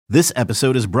This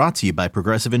episode is brought to you by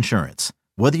Progressive Insurance.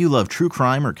 Whether you love true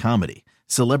crime or comedy,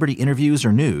 celebrity interviews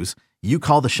or news, you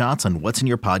call the shots on what's in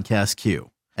your podcast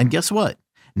queue. And guess what?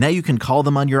 Now you can call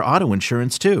them on your auto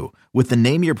insurance too with the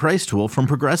Name Your Price tool from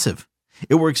Progressive.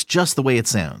 It works just the way it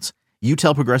sounds. You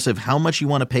tell Progressive how much you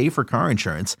want to pay for car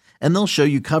insurance, and they'll show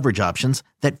you coverage options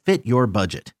that fit your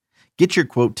budget. Get your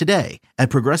quote today at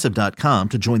Progressive.com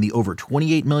to join the over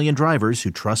 28 million drivers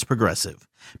who trust Progressive.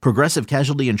 Progressive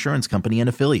Casualty Insurance Company and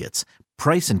Affiliates.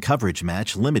 Price and coverage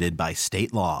match limited by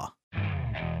state law.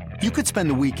 You could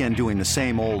spend the weekend doing the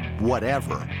same old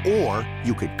whatever, or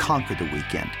you could conquer the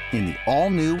weekend in the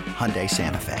all-new Hyundai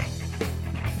Santa Fe.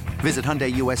 Visit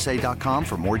HyundaiUSA.com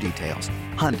for more details.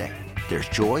 Hyundai, there's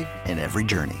joy in every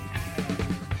journey.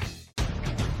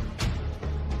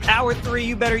 Hour 3,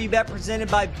 You Better You Bet,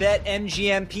 presented by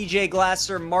BetMGM. PJ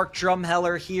Glasser, Mark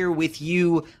Drumheller here with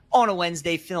you on a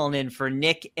Wednesday, filling in for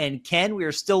Nick and Ken. We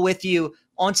are still with you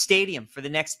on Stadium for the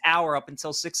next hour up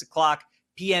until 6 o'clock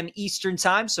p.m. Eastern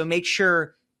time. So make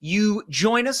sure you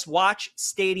join us. Watch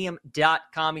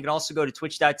stadium.com. You can also go to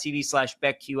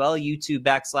twitch.tv/BetQL, YouTube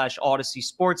 /Odyssey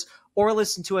Sports, or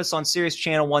listen to us on Sirius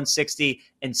Channel 160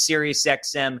 and Sirius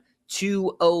XM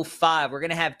 205. We're going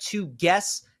to have two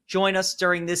guests join us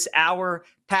during this hour.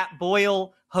 Pat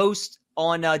Boyle, host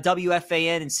on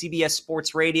WFAN and CBS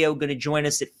Sports Radio, going to join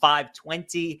us at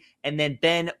 5:20. And then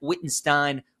Ben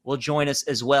Wittenstein will join us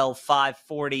as well,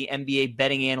 5:40, NBA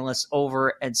betting analyst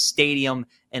over at Stadium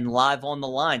and live on the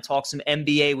line. Talk some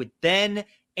NBA with Ben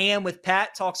and with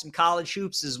Pat. Talk some college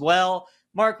hoops as well.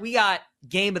 Mark, we got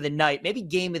game of the night, maybe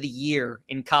game of the year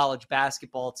in college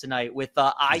basketball tonight with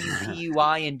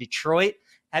IUPUI in Detroit.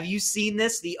 Have you seen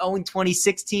this? The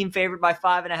 0-26 team favored by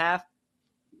 5.5?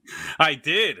 I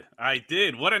did.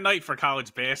 What a night for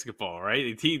college basketball,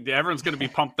 right? Everyone's going to be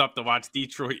pumped up to watch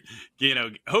Detroit,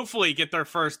 hopefully get their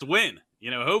first win.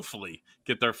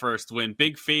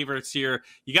 Big favorites here.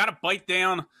 You got to bite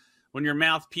down when you're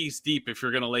mouthpiece deep if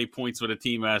you're going to lay points with a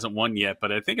team that hasn't won yet.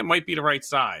 But I think it might be the right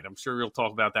side. I'm sure we'll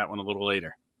talk about that one a little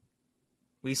later.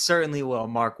 We certainly will,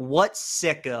 Mark. What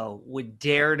sicko would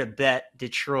dare to bet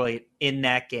Detroit in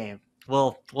that game?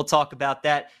 We'll talk about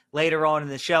that later on in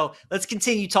the show. Let's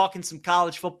continue talking some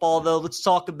college football, though. Let's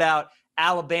talk about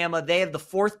Alabama. They have the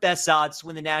fourth best odds to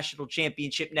win the national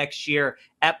championship next year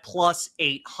at plus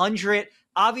 800.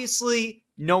 Obviously,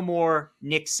 no more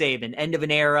Nick Saban. End of an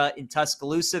era in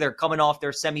Tuscaloosa. They're coming off their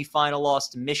semifinal loss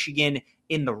to Michigan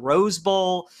in the Rose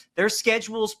Bowl. Their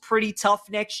schedule's pretty tough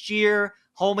next year.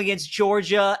 Home against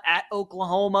Georgia, at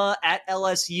Oklahoma, at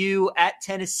LSU, at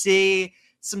Tennessee.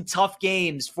 Some tough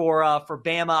games for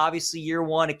Bama. Obviously, year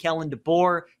one of Kellen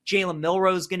DeBoer. Jalen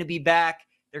Milroe is going to be back.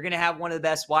 They're going to have one of the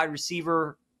best wide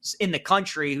receivers in the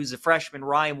country, who's a freshman,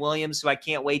 Ryan Williams, who I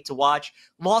can't wait to watch.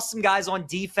 Lost some guys on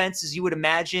defense, as you would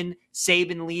imagine.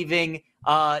 Saban leaving.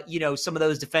 Some of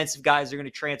those defensive guys are going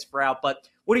to transfer out. But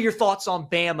what are your thoughts on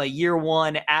Bama year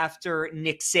one after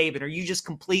Nick Saban? Are you just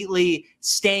completely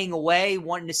staying away,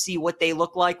 wanting to see what they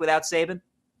look like without Saban?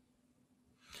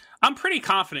 I'm pretty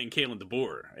confident in Kalen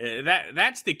DeBoer.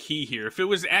 That's the key here. If it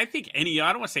was, I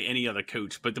don't want to say any other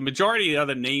coach, but the majority of the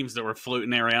other names that were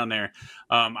floating around there,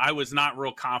 I was not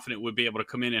real confident would be able to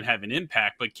come in and have an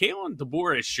impact. But Kalen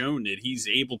DeBoer has shown that he's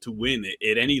able to win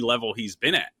at any level he's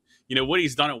been at. What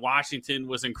he's done at Washington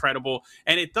was incredible,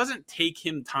 and it doesn't take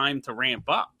him time to ramp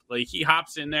up. Like, he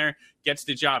hops in there, gets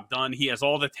the job done. He has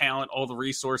all the talent, all the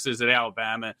resources at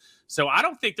Alabama. So I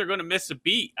don't think they're going to miss a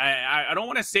beat. I don't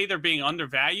want to say they're being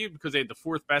undervalued because they had the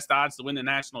fourth best odds to win the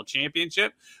national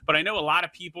championship, but I know a lot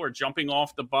of people are jumping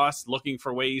off the bus looking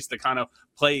for ways to kind of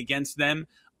play against them.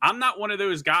 I'm not one of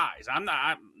those guys. I'm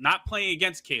not playing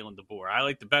against Kalen DeBoer. I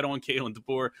like to bet on Kalen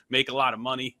DeBoer, make a lot of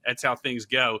money. That's how things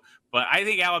go. But I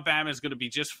think Alabama is going to be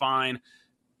just fine.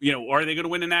 Are they going to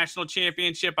win the national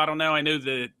championship? I don't know. I know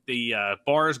the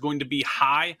bar is going to be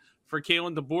high for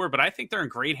Kalen DeBoer, but I think they're in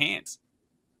great hands.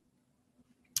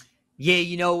 Yeah,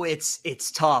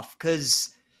 it's tough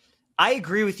because I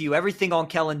agree with you. Everything on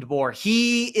Kellen DeBoer.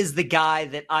 He is the guy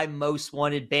that I most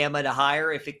wanted Bama to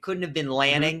hire. If it couldn't have been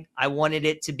Lanning, I wanted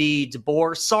it to be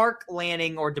DeBoer. Sark,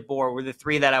 Lanning, or DeBoer were the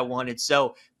three that I wanted.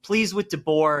 So pleased with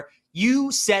DeBoer.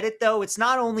 You said it, though. It's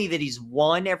not only that he's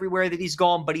won everywhere that he's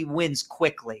gone, but he wins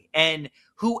quickly. And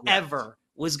whoever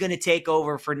was going to take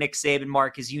over for Nick Saban,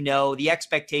 Mark, as you know, the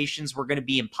expectations were going to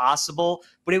be impossible.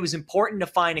 But it was important to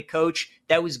find a coach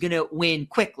that was going to win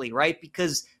quickly, right?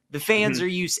 Because the fans are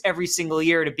used every single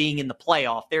year to being in the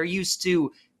playoff. They're used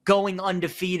to going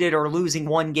undefeated or losing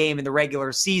one game in the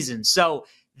regular season. So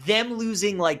them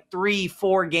losing like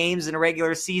 3-4 games in a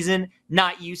regular season,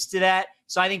 not used to that.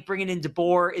 So I think bringing in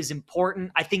DeBoer is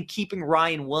important. I think keeping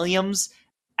Ryan Williams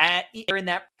in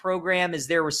that program as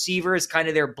their receivers, kind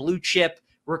of their blue chip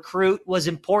recruit, was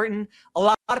important. A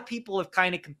lot of people have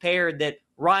kind of compared that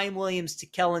Ryan Williams to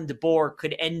Kellen DeBoer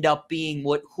could end up being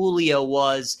what Julio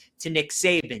was to Nick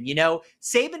Saban.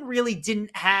 Saban really didn't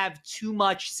have too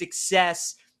much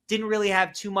success, didn't really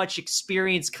have too much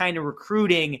experience kind of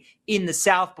recruiting in the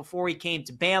South before he came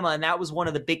to Bama, and that was one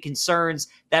of the big concerns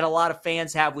that a lot of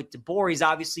fans have with DeBoer. He's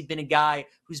obviously been a guy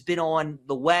who's been on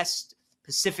the West,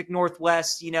 Pacific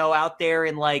Northwest, out there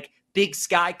in like Big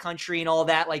Sky country and all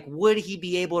that. Like, would he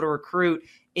be able to recruit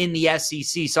in the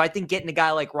SEC? So I think getting a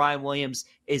guy like Ryan Williams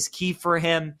is key for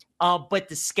him. But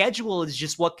the schedule is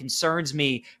just what concerns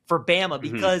me for Bama,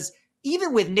 because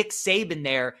even with Nick Saban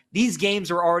there, these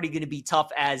games are already going to be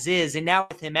tough as is. And now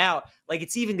with him out, like,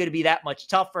 it's even going to be that much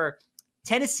tougher.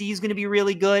 Tennessee is going to be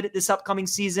really good this upcoming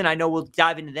season. I know we'll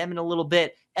dive into them in a little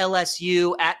bit.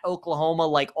 LSU at Oklahoma,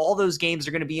 like, all those games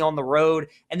are going to be on the road.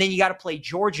 And then you got to play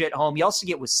Georgia at home. You also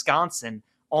get Wisconsin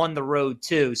on the road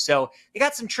too. So they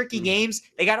got some tricky games.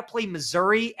 They got to play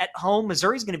Missouri at home.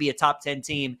 Missouri's going to be a top 10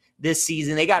 team this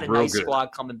season. They got a nice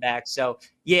squad coming back. So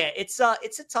yeah, it's a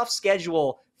tough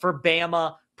schedule for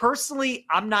Bama. Personally,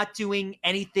 I'm not doing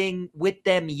anything with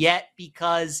them yet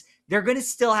because they're going to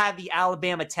still have the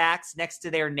Alabama tax next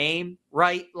to their name,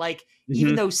 right? Like,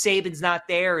 even though Saban's not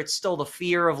there, it's still the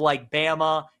fear of like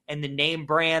Bama and the name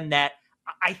brand that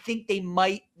I think they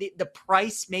might, the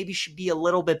price maybe should be a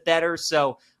little bit better.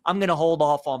 So I'm going to hold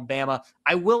off on Bama.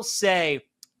 I will say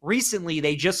recently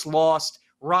they just lost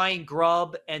Ryan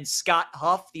Grubb and Scott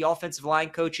Huff, the offensive line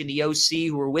coach and the OC,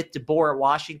 who were with DeBoer at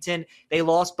Washington. They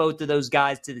lost both of those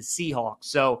guys to the Seahawks.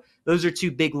 So those are two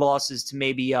big losses to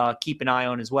maybe keep an eye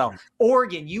on as well.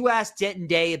 Oregon, you asked Denton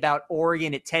Day about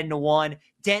Oregon at 10-1.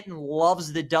 Denton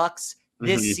loves the Ducks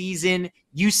this season.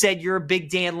 You said you're a big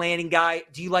Dan Lanning guy.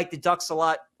 Do you like the Ducks a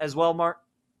lot as well, Mark?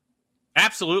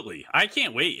 Absolutely. I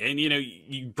can't wait. And,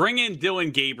 you bring in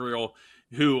Dylan Gabriel,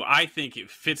 who I think it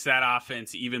fits that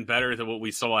offense even better than what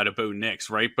we saw out of Bo Nix,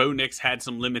 right? Bo Nix had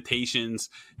some limitations.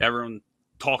 Everyone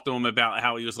talked to him about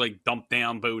how he was like dumped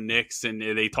down Bo Nix, and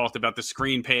they talked about the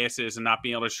screen passes and not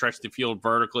being able to stretch the field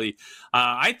vertically.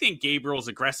 I think Gabriel's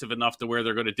aggressive enough to where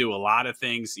they're going to do a lot of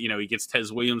things. He gets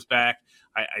Tez Williams back.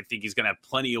 I think he's going to have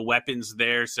plenty of weapons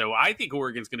there. So I think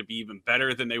Oregon's going to be even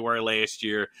better than they were last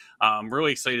year. I'm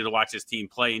really excited to watch this team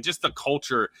play, and just the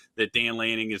culture that Dan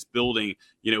Lanning is building,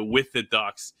 with the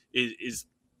Ducks is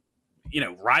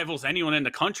rivals anyone in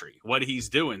the country, what he's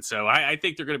doing. So I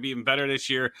think they're going to be even better this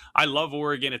year. I love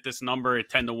Oregon at this number at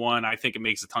 10-1. I think it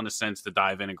makes a ton of sense to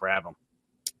dive in and grab them.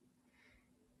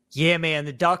 Yeah, man,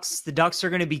 the Ducks are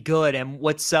going to be good. And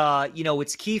what's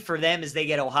key for them is they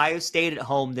get Ohio State at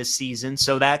home this season.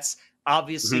 So that's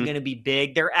obviously going to be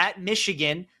big. They're at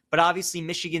Michigan, but obviously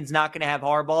Michigan's not going to have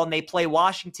Harbaugh, and they play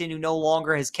Washington, who no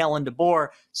longer has Kellen DeBoer.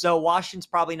 So Washington's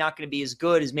probably not going to be as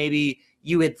good as maybe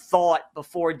you had thought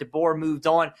before DeBoer moved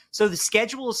on. So the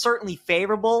schedule is certainly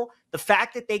favorable. The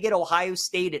fact that they get Ohio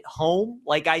State at home,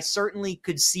 like, I certainly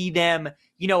could see them,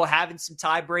 having some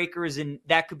tiebreakers, and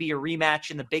that could be a rematch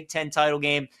in the Big Ten title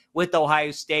game with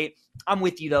Ohio State. I'm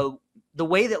with you, though. The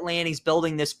way that Lanning's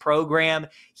building this program,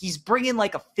 he's bringing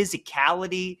like a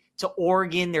physicality to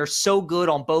Oregon. They're so good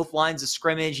on both lines of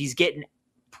scrimmage. He's getting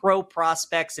pro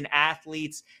prospects and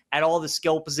athletes at all the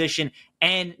skill position.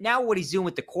 And now what he's doing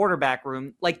with the quarterback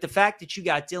room, like the fact that you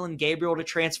got Dylan Gabriel to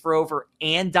transfer over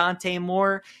and Dante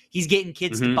Moore, he's getting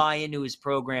kids to buy into his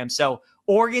program. So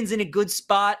Oregon's in a good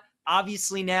spot.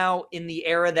 Obviously now in the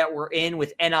era that we're in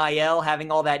with NIL,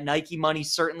 having all that Nike money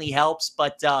certainly helps.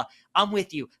 But I'm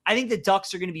with you. I think the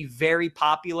Ducks are going to be very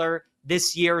popular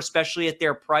this year, especially at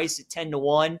their price at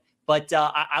 10-1. But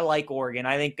I like Oregon.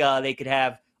 I think they could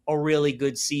have a really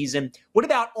good season. What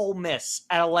about Ole Miss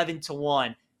at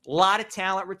 11-1? A lot of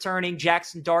talent returning.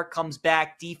 Jackson Dart comes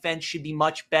back. Defense should be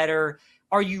much better.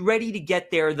 Are you ready to get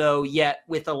there, though, yet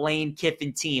with a Lane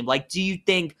Kiffin team? Like, do you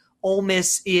think Ole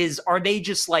Miss are they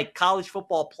just like college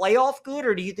football playoff good,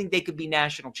 or do you think they could be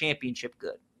national championship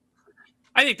good?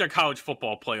 I think they're college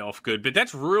football playoff good, but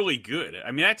that's really good.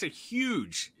 I mean, that's a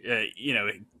huge,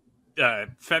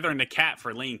 feather in the cap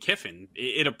for Lane Kiffin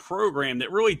in a program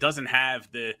that really doesn't have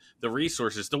the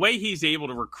resources. The way he's able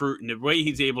to recruit and the way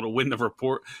he's able to win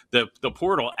the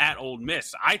portal at Ole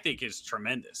Miss, I think is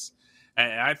tremendous.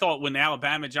 And I thought when the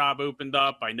Alabama job opened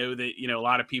up, I know that, a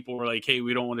lot of people were like, hey,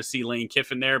 we don't want to see Lane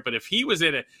Kiffin there. But if he was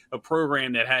at a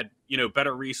program that had,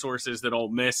 better resources than Ole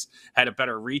Miss, had a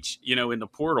better reach, in the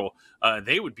portal,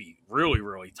 they would be really,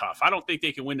 really tough. I don't think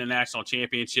they can win the national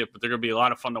championship, but they're going to be a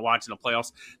lot of fun to watch in the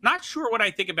playoffs. Not sure what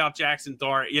I think about Jackson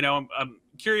Dart. I'm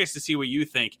curious to see what you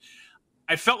think.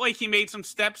 I felt like he made some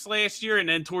steps last year, and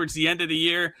then towards the end of the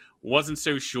year, wasn't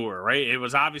so sure, right? It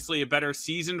was obviously a better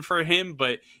season for him,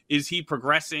 but is he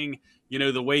progressing,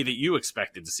 the way that you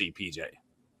expected to see, PJ?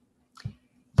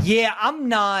 Yeah, I'm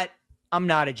not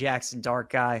a Jackson Dart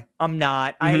guy. I'm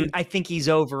not. I think he's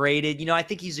overrated. I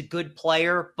think he's a good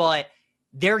player, but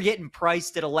they're getting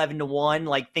priced at 11-1,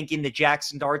 like thinking that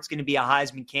Jackson Dart's going to be a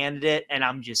Heisman candidate, and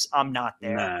I'm not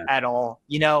there at all.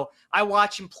 I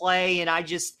watch him play, and I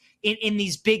just in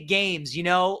these big games,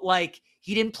 like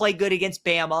he didn't play good against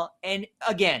Bama, and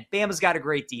again, Bama's got a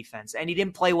great defense, and he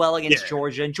didn't play well against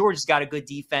Georgia, and Georgia's got a good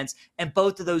defense, and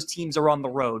both of those teams are on the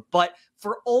road. But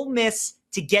for Ole Miss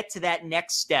to get to that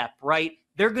next step, right?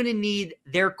 They're going to need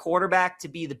their quarterback to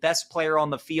be the best player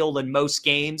on the field in most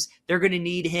games. They're going to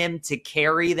need him to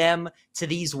carry them to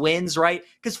these wins, right?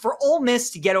 Because for Ole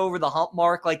Miss to get over the hump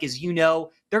mark, like as you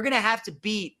know, they're going to have to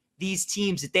beat these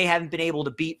teams that they haven't been able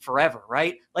to beat forever,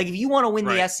 right? Like if you want to win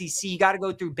the SEC, you got to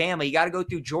go through Bama, you got to go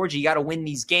through Georgia, you got to win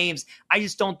these games. I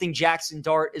just don't think Jackson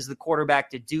Dart is the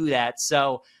quarterback to do that.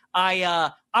 So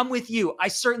I'm with you. I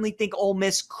certainly think Ole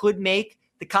Miss could make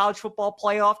the college football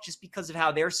playoff just because of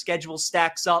how their schedule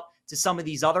stacks up to some of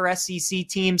these other SEC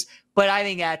teams. But I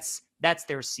think that's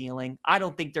their ceiling. I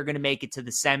don't think they're going to make it to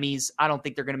the semis. I don't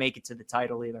think they're going to make it to the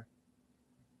title either.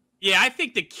 Yeah, I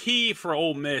think the key for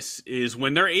Ole Miss is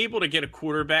when they're able to get a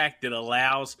quarterback that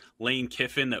allows Lane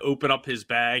Kiffin to open up his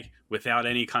bag without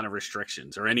any kind of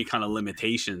restrictions or any kind of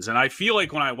limitations. And I feel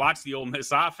like when I watch the Ole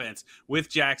Miss offense with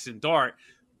Jackson Dart,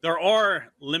 there are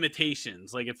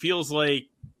limitations. Like it feels like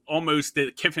almost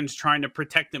that Kiffin's trying to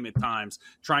protect him at times,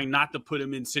 trying not to put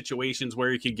him in situations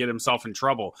where he could get himself in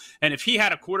trouble. And if he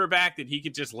had a quarterback that he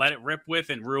could just let it rip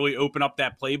with and really open up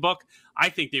that playbook, I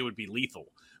think they would be lethal.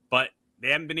 But they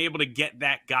haven't been able to get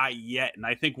that guy yet. And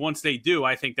I think once they do,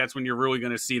 I think that's when you're really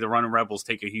going to see the Running Rebels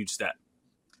take a huge step.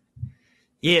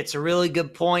 Yeah, it's a really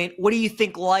good point. What do you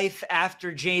think life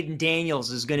after Jaden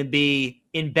Daniels is going to be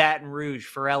in Baton Rouge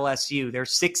for LSU? They're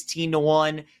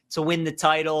 16-1 to win the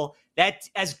title. That,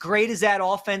 as great as that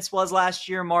offense was last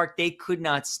year, Mark, they could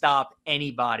not stop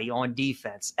anybody on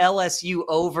defense. LSU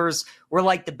overs were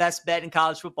like the best bet in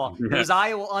college football. It was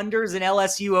Iowa unders and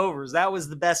LSU overs. That was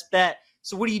the best bet.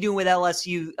 So what are you doing with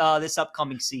LSU this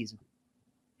upcoming season?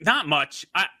 Not much.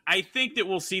 I think that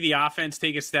we'll see the offense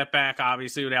take a step back,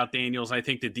 obviously, without Daniels. I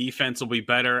think the defense will be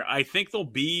better. I think they'll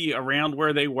be around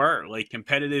where they were, like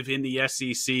competitive in the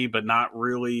SEC, but not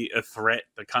really a threat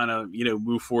to kind of,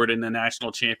 move forward in the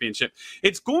national championship.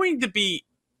 It's going to be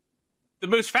the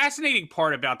most fascinating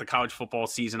part about the college football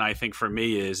season, I think, for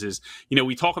me is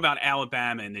we talk about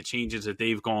Alabama and the changes that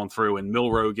they've gone through, and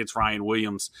Milroe gets Ryan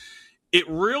Williams. It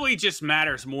really just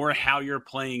matters more how you're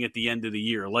playing at the end of the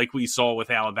year, like we saw with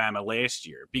Alabama last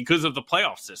year, because of the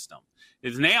playoff system.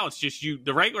 It's just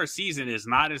the regular season is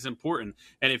not as important.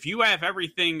 And if you have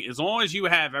everything, as long as you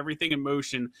have everything in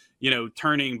motion,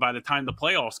 turning by the time the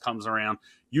playoffs comes around,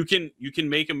 you can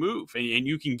make a move and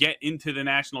you can get into the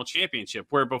national championship,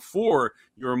 where before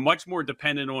you were much more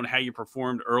dependent on how you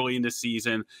performed early in the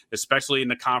season, especially in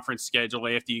the conference schedule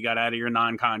after you got out of your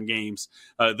non-con games.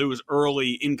 Those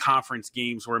early in-conference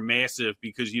games were massive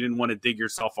because you didn't want to dig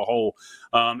yourself a hole.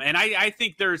 And I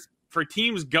think for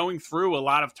teams going through a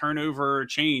lot of turnover or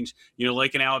change,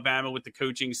 like in Alabama with the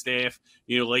coaching staff,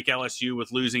 like LSU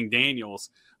with losing Daniels,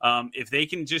 if they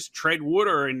can just tread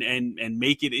water and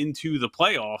make it into the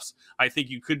playoffs, I think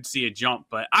you could see a jump.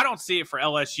 But I don't see it for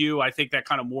LSU. I think that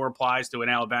kind of more applies to an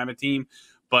Alabama team.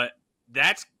 But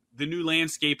that's the new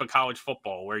landscape of college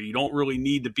football, where you don't really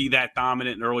need to be that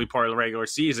dominant in the early part of the regular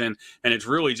season. And it's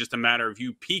really just a matter of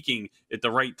you peaking at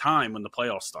the right time when the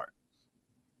playoffs start.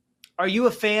 Are you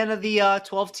a fan of the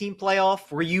 12-team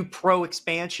playoff? Were you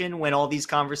pro-expansion when all these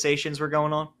conversations were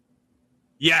going on?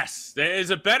 Yes.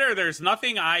 There's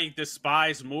nothing I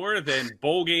despise more than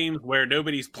bowl games where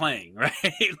nobody's playing, right?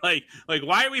 Like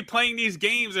why are we playing these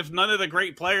games if none of the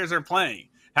great players are playing?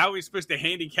 How are we supposed to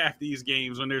handicap these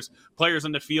games when there's players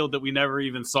on the field that we never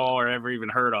even saw or ever even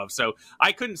heard of? So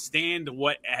I couldn't stand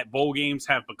what bowl games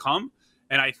have become.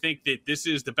 And I think that this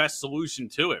is the best solution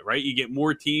to it, right? You get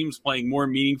more teams playing more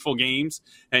meaningful games,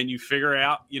 and you figure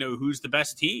out, who's the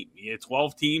best team.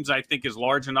 12 teams, I think, is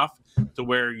large enough to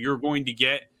where you're going to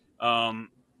get,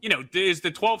 is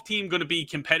the 12 team going to be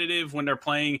competitive when they're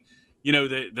playing,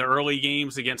 the early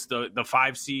games against the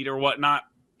 5 seed or whatnot?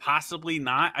 Possibly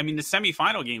not. I mean, the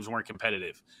semifinal games weren't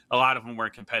competitive. A lot of them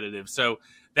weren't competitive. So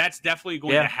that's definitely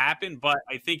going to happen. But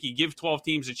I think you give 12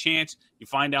 teams a chance. You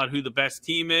find out who the best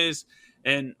team is.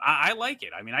 And I like it.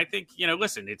 I mean, I think,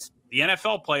 listen, it's the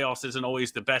NFL playoffs isn't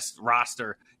always the best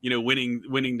roster,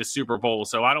 winning the Super Bowl.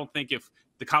 So I don't think if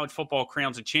the college football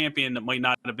crowns a champion that might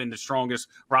not have been the strongest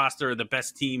roster or the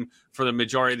best team for the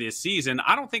majority of the season.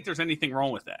 I don't think there's anything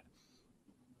wrong with that.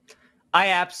 I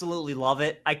absolutely love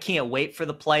it. I can't wait for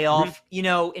the playoff. Mm-hmm. You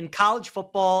know, in college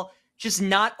football, just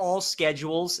not all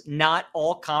schedules, not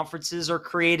all conferences are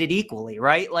created equally,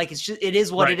 right? Like it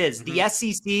is what it is. Mm-hmm. The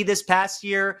SEC this past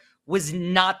year was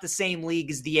not the same league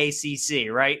as the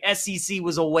ACC, right? SEC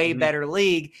was a way better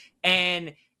league.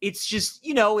 And it's just,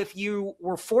 you know, if you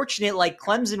were fortunate like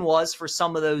Clemson was for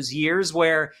some of those years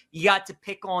where you got to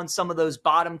pick on some of those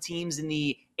bottom teams in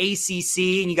the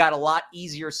ACC and you got a lot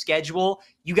easier schedule,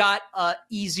 you got a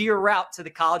easier route to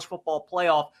the college football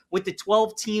playoff. With the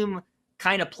 12-team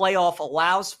kind of playoff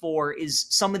allows for is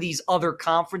some of these other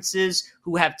conferences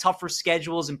who have tougher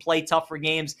schedules and play tougher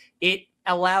games. It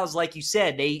allows, like you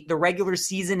said, the regular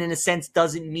season in a sense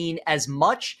doesn't mean as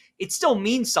much. It still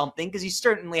means something because you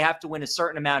certainly have to win a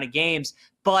certain amount of games.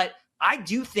 But I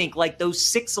do think like those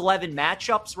 6-11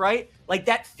 matchups, right? Like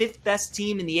that 5th best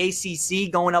team in the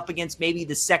ACC going up against maybe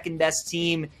the 2nd best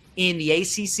team in the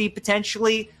ACC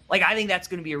potentially. Like I think that's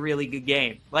going to be a really good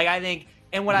game. Like I think,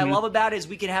 and what I love about it is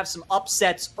we can have some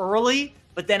upsets early,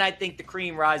 but then I think the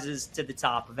cream rises to the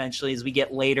top eventually as we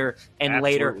get later and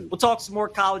later. We'll talk some more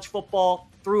college football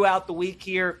throughout the week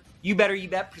here. You Better You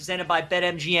Bet, presented by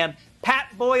BetMGM. Pat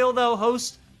Boyle, though,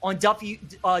 host on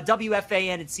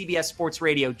WFAN and CBS Sports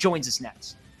Radio, joins us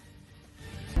next.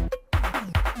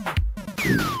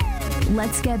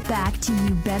 Let's get back to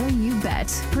You Better You Bet,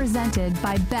 presented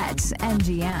by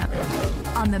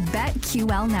BetMGM on the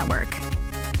BetQL Network.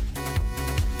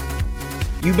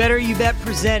 You Better You Bet,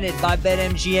 presented by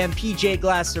BetMGM. PJ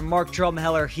Glasser, Mark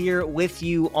Drumheller here with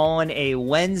you on a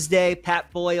Wednesday. Pat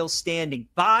Boyle standing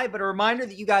by, but a reminder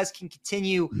that you guys can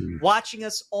continue watching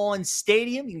us on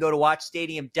Stadium. You can go to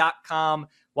watchstadium.com,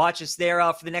 watch us there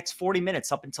for the next 40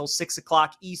 minutes up until 6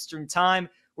 o'clock Eastern time.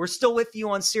 We're still with you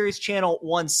on Sirius Channel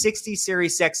 160,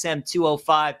 Sirius XM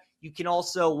 205. You can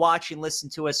also watch and listen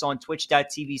to us on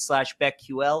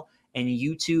twitch.tv/BetQL. and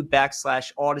YouTube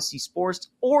 /Odyssey Sports,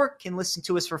 or can listen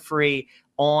to us for free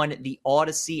on the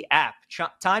Odyssey app.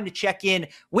 Time to check in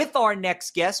with our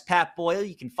next guest, Pat Boyle.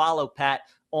 You can follow Pat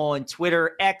on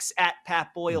Twitter, X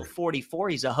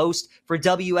 @PatBoyle44. He's a host for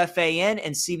WFAN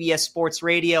and CBS Sports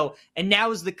Radio, and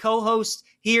now is the co-host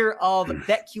here of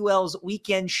BetQL's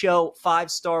weekend show,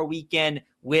 5-Star Weekend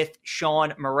with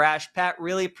Sean Marash. Pat,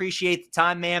 really appreciate the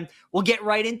time, man. We'll get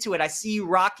right into it. I see you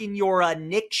rocking your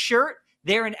Knicks shirt.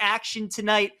 They're in action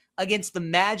tonight against the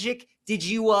Magic. Did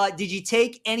you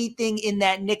take anything in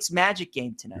that Knicks Magic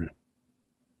game tonight?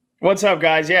 What's up,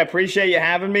 guys? Yeah, appreciate you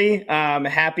having me.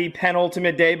 Happy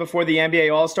penultimate day before the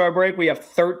NBA All-Star break. We have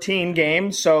 13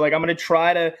 games, so I'm going to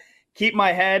try to keep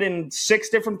my head in 6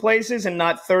 different places and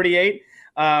not 38.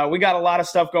 We got a lot of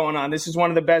stuff going on. This is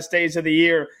one of the best days of the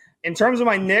year. In terms of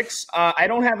my Knicks, I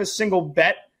don't have a single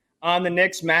bet on the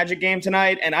Knicks Magic game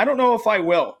tonight, and I don't know if I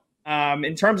will.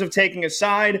 In terms of taking a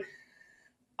side,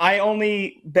 I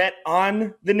only bet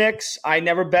on the Knicks. I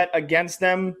never bet against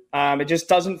them. It just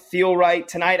doesn't feel right.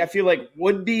 Tonight, I feel like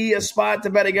would be a spot to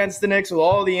bet against the Knicks with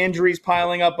all the injuries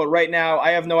piling up. But right now,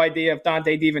 I have no idea if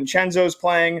Dante DiVincenzo's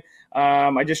playing.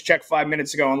 I just checked 5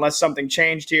 minutes ago, unless something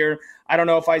changed here. I don't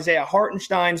know if Isaiah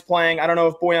Hartenstein's playing. I don't know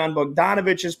if Bojan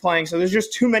Bogdanovic is playing. So there's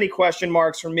just too many question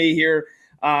marks for me here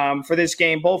for this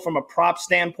game, both from a prop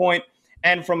standpoint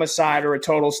and from a side or a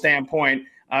total standpoint,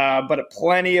 but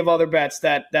plenty of other bets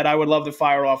that I would love to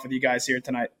fire off with you guys here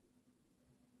tonight.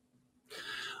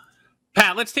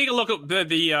 Pat, let's take a look at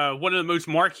the one of the most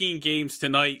marquee games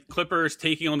tonight. Clippers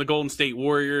taking on the Golden State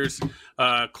Warriors.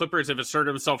 Clippers have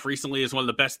asserted themselves recently as one of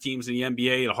the best teams in the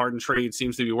NBA. The Harden trade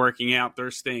seems to be working out. They're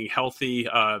staying healthy.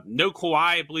 No Kawhi.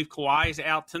 I believe Kawhi is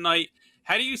out tonight.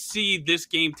 How do you see this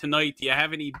game tonight? Do you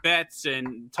have any bets?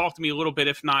 And talk to me a little bit,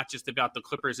 if not, just about the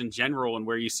Clippers in general and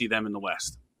where you see them in the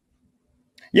West.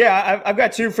 Yeah, I've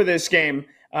got 2 for this game.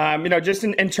 Just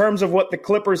in terms of what the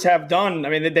Clippers have done, I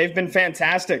mean, they've been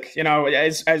fantastic.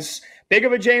 As big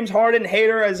of a James Harden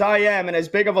hater as I am and as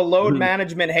big of a load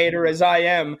management hater as I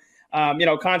am,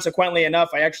 consequently enough,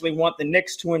 I actually want the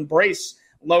Knicks to embrace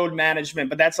load management,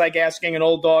 but that's like asking an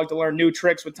old dog to learn new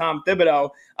tricks with Tom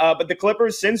Thibodeau. But the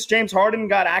Clippers, since James Harden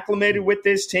got acclimated with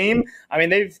this team, I mean,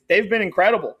 they've been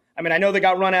incredible. I mean, I know they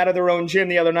got run out of their own gym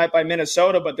the other night by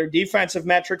Minnesota, but their defensive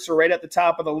metrics are right at the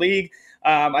top of the league.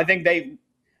 I think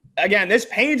again, this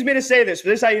pains me to say this, but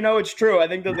this is how you know it's true. I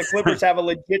think that the Clippers have a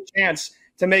legit chance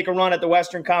to make a run at the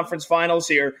Western Conference Finals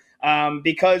here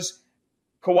because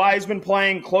Kawhi's been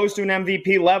playing close to an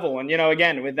MVP level. And,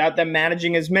 again, without them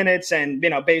managing his minutes and,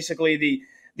 basically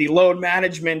the load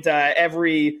management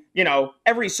every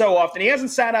so often. He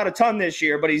hasn't sat out a ton this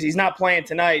year, but he's not playing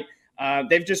tonight.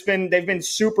 They've been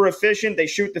super efficient. They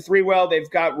shoot the three well. They've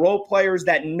got role players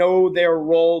that know their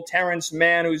role. Terrence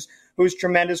Mann, who's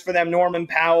tremendous for them. Norman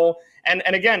Powell, and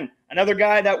again, another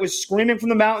guy that was screaming from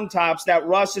the mountaintops that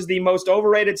Russ is the most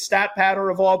overrated stat patter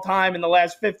of all time in the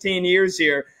last 15 years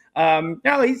here.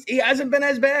 He hasn't been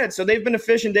as bad. So they've been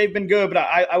efficient. They've been good. But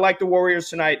I like the Warriors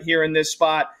tonight here in this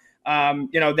spot.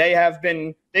 They've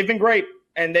been great,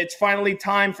 and it's finally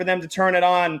time for them to turn it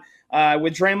on.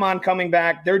 With Draymond coming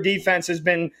back, their defense has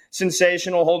been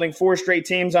sensational, holding 4 straight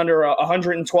teams under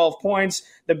 112 points.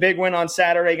 The big win on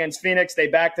Saturday against Phoenix, they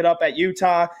backed it up at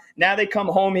Utah. Now they come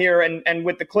home here, and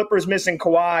with the Clippers missing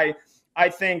Kawhi, I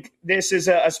think this is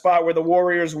a spot where the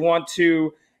Warriors want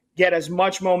to get as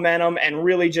much momentum and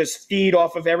really just feed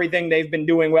off of everything they've been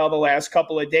doing well the last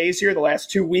couple of days here, the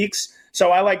last 2 weeks.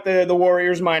 So I like the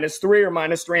Warriors -3 or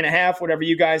 -3.5, whatever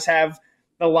you guys have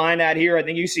the line at here. I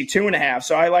think you see 2.5.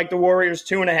 So I like the Warriors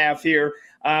 2.5 here.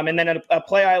 And then a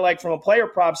play I like from a player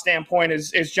prop standpoint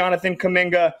is Jonathan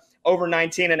Kuminga over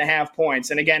 19.5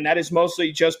 points. And again, that is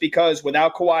mostly just because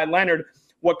without Kawhi Leonard,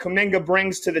 what Kuminga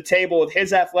brings to the table with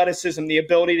his athleticism, the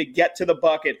ability to get to the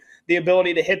bucket, the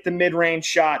ability to hit the mid-range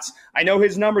shots. I know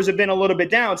his numbers have been a little bit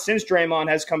down since Draymond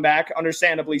has come back,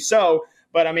 understandably so.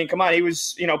 But, I mean, come on, he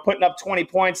was putting up 20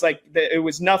 points like it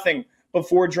was nothing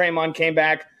before Draymond came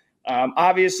back.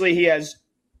 Obviously, he has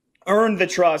earned the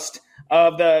trust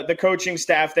of the coaching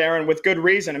staff there, and with good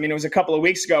reason. I mean, it was a couple of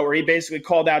weeks ago where he basically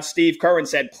called out Steve Kerr and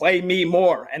said, play me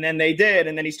more. And then they did,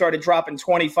 and then he started dropping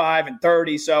 25 and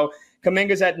 30. So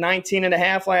Kuminga's at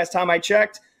 19.5 last time I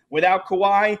checked. Without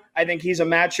Kawhi, I think he's a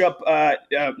matchup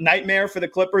nightmare for the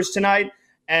Clippers tonight.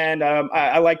 And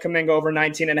I like Kuminga over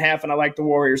 19.5, and I like the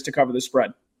Warriors to cover the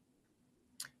spread.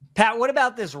 Pat, what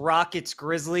about this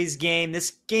Rockets-Grizzlies game?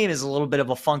 This game is a little bit of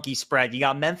a funky spread. You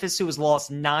got Memphis, who has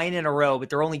lost 9 in a row, but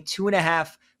they're only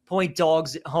 2.5-point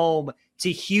dogs at home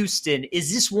to Houston.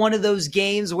 Is this one of those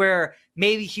games where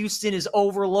maybe Houston is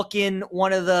overlooking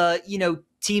one of the,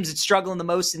 teams that's struggling the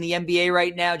most in the NBA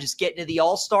right now, just getting to the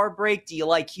All-Star break? Do you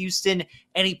like Houston?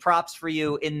 Any props for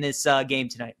you in this game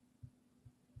tonight?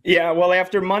 Yeah, well,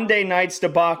 after Monday night's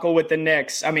debacle with the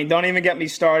Knicks, I mean, don't even get me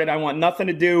started. I want nothing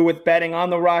to do with betting on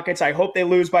the Rockets. I hope they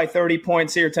lose by 30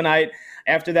 points here tonight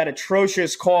after that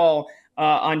atrocious call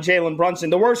on Jalen Brunson.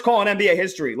 The worst call in NBA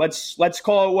history. Let's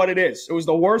call it what it is. It was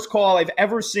the worst call I've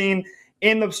ever seen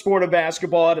in the sport of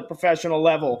basketball at a professional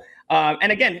level.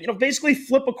 And again, basically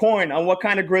flip a coin on what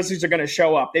kind of Grizzlies are going to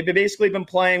show up. They've basically been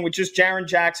playing with just Jaren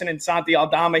Jackson and Santi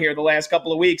Aldama here the last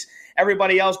couple of weeks.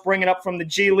 Everybody else bringing up from the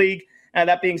G League.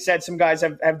 That being said, some guys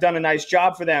have done a nice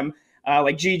job for them,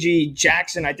 like G.G.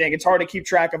 Jackson. I think it's hard to keep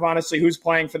track of, honestly, who's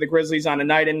playing for the Grizzlies on a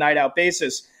night-in, night-out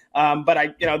basis.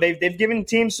 But they've given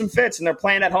teams some fits, and they're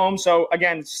playing at home. So,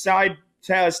 again, side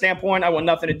standpoint, I want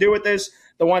nothing to do with this.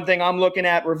 The one thing I'm looking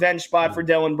at, revenge spot for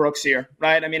Dillon Brooks here,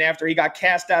 right? I mean, after he got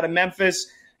cast out of Memphis,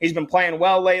 he's been playing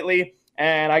well lately,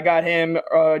 and I got him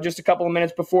just a couple of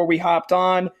minutes before we hopped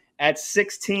on at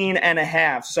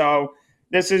 16.5. So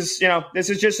this is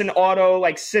just an auto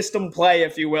system play,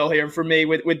 if you will, here for me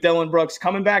with Dillon Brooks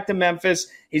coming back to Memphis.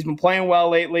 He's been playing well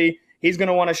lately. He's going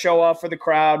to want to show off for the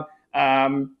crowd.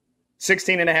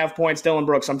 16.5 points, Dillon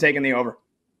Brooks. I'm taking the over.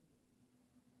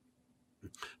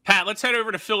 Pat, let's head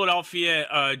over to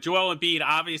Philadelphia. Joel Embiid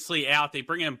obviously out. They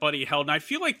bring in Buddy Hield. And I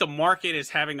feel like the market is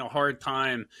having a hard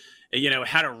time,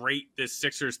 how to rate this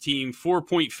Sixers team.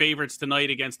 4-point favorites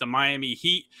tonight against the Miami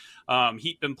Heat.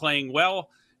 Heat been playing well.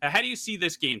 How do you see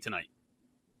this game tonight?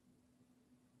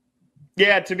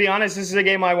 Yeah, to be honest, this is a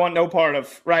game I want no part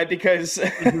of, right? Because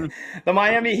the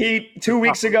Miami Heat 2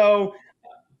 weeks ago,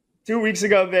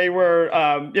 they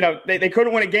were, they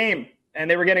couldn't win a game, and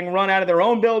they were getting run out of their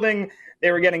own building. They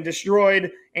were getting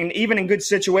destroyed, and even in good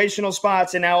situational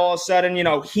spots. And now all of a sudden,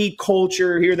 Heat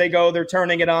culture, here they go. They're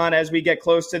turning it on as we get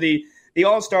close to the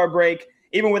All-Star break.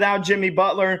 Even without Jimmy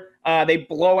Butler, they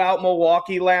blow out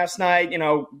Milwaukee last night.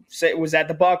 It was at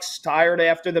the Bucks, tired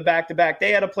after the back-to-back. They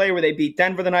had a play where they beat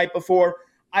Denver the night before.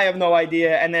 I have no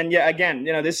idea. And then,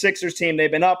 this Sixers team,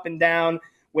 they've been up and down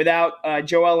without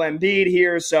Joel Embiid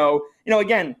here. So,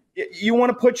 again, you want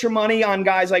to put your money on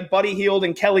guys like Buddy Hield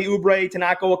and Kelly Oubre to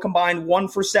not go a combined 1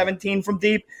 for 17 from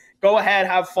deep. Go ahead,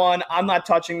 have fun. I'm not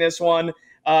touching this one.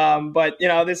 But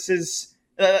this is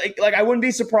 – I wouldn't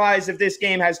be surprised if this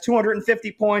game has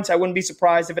 250 points. I wouldn't be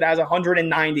surprised if it has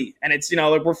 190. And it's,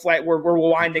 we're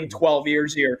winding 12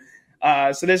 years here.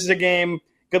 So this is a game.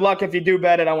 Good luck if you do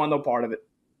bet it. I want no part of it.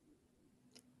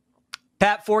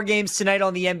 Pat, 4 games tonight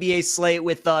on the NBA slate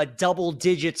with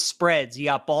double-digit spreads. You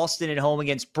got Boston at home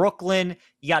against Brooklyn.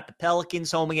 You got the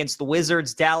Pelicans home against the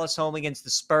Wizards, Dallas home against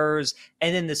the Spurs,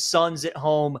 and then the Suns at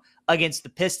home against the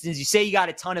Pistons. You say you got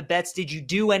a ton of bets. Did you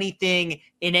do anything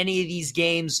in any of these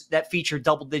games that feature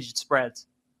double-digit spreads?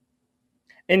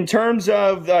 In terms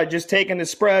of just taking the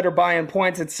spread or buying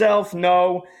points itself,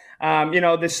 no. The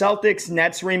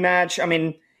Celtics-Nets rematch, I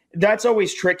mean, that's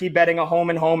always tricky betting a home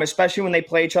and home, especially when they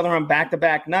play each other on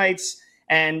back-to-back nights.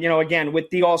 And, again, with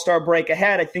the All-Star break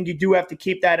ahead, I think you do have to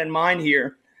keep that in mind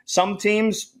here. Some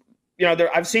teams,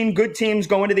 I've seen good teams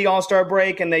go into the All-Star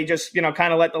break and they just,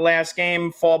 kind of let the last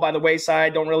game fall by the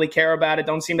wayside, don't really care about it,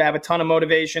 don't seem to have a ton of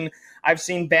motivation. I've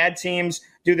seen bad teams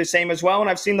do the same as well, and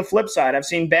I've seen the flip side. I've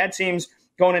seen bad teams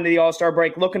going into the All-Star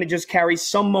break looking to just carry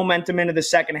some momentum into the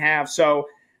second half. So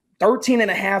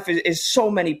 13.5 is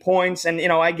so many points. And,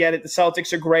 I get it. The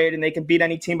Celtics are great and they can beat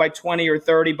any team by 20 or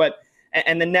 30.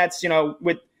 And the Nets,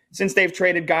 since they've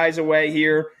traded guys away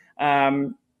here,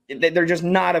 they're just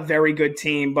not a very good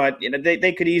team. But,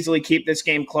 they could easily keep this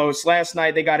game close. Last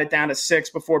night, they got it down to 6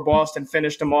 before Boston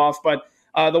finished them off. But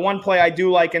the one play I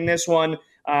do like in this one,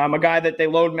 a guy that they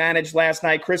load managed last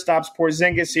night, Kristaps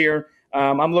Porzingis here.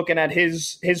 I'm looking at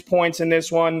his points in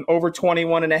this one, over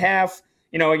 21.5.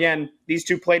 Again, these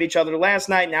two played each other last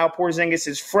night. Now Porzingis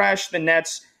is fresh. The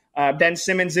Nets, Ben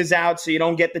Simmons is out, so you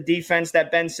don't get the defense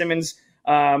that Ben Simmons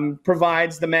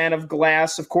provides, the man of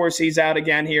glass. Of course, he's out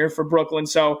again here for Brooklyn.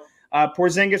 So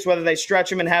Porzingis, whether they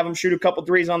stretch him and have him shoot a couple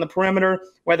threes on the perimeter,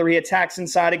 whether he attacks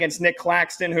inside against Nick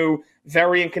Claxton, who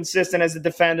very inconsistent as a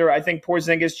defender. I think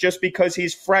Porzingis, just because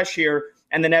he's fresh here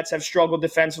and the Nets have struggled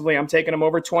defensively, I'm taking him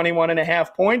over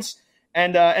 21.5 points.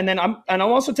 And then I'm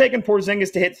also taking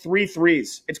Porzingis to hit 3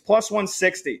 threes. It's plus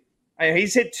 160.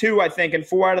 He's hit 2, I think, in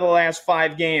 4 out of the last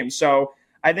 5 games. So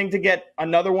I think to get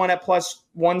another one at plus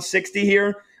 160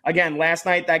 here. Again, last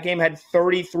night that game had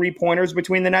 33 pointers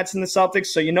between the Nets and the Celtics.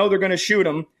 So they're going to shoot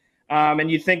them.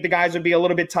 And you think the guys would be a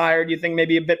little bit tired. You think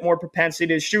maybe a bit more propensity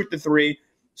to shoot the 3.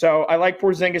 So I like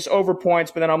Porzingis over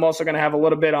points, but then I'm also going to have a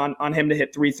little bit on him to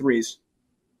hit 3 threes.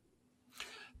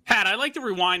 Pat, I'd like to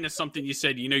rewind to something you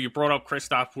said. You brought up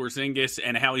Kristaps Porzingis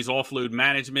and how he's offload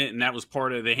management, and that was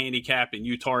part of the handicap and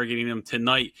you targeting him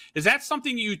tonight. Is that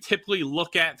something you typically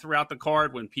look at throughout the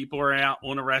card when people are out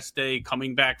on a rest day,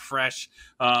 coming back fresh?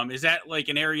 Is that like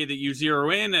an area that you zero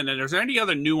in? And then is there any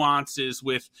other nuances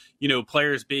with,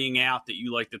 players being out that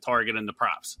you like to target in the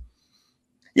props?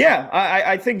 Yeah,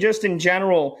 I think just in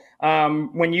general,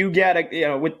 when you get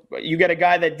a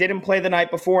guy that didn't play the night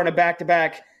before in a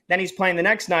back-to-back, then he's playing the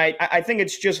next night, I think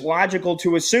it's just logical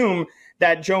to assume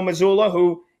that Joe Mazzulla,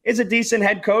 who is a decent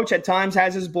head coach, at times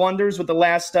has his blunders with the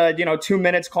last 2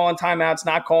 minutes calling timeouts,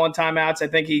 not calling timeouts. I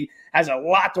think he has a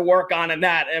lot to work on in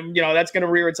that, and that's going to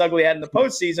rear its ugly head in the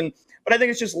postseason. But I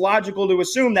think it's just logical to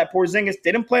assume that Porzingis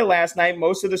didn't play last night.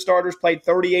 Most of the starters played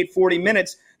 38, 40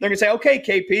 minutes. They're going to say, okay,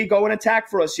 KP, go and attack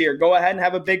for us here. Go ahead and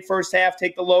have a big first half,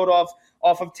 take the load off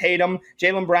of Tatum.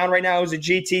 Jaylen Brown right now is a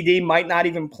GTD, might not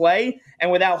even play.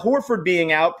 And without Horford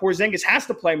being out, Porzingis has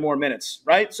to play more minutes,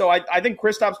 right? So I think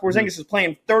Kristaps Porzingis is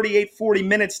playing 38, 40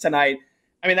 minutes tonight.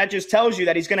 I mean, that just tells you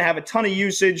that he's going to have a ton of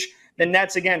usage. The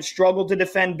Nets, again, struggle to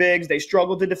defend bigs. They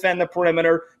struggle to defend the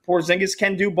perimeter. Porzingis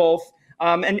can do both.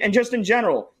 And just in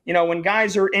general, when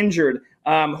guys are injured,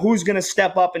 who's going to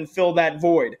step up and fill that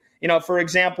void? For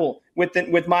example,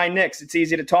 with my Knicks, it's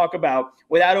easy to talk about.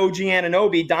 Without OG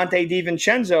Anunoby, Dante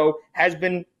DiVincenzo has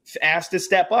been asked to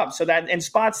step up. So that in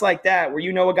spots like that,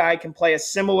 where a guy can play a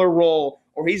similar role,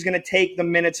 or he's going to take the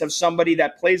minutes of somebody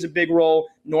that plays a big role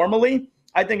normally,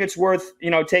 I think it's worth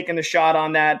taking the shot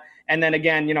on that. And then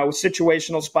again,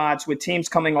 situational spots with teams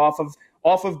coming off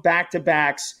of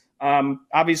back-to-backs.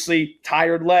 Obviously,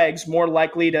 tired legs, more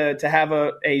likely to have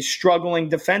a struggling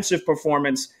defensive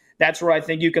performance. That's where I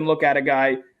think you can look at a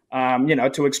guy,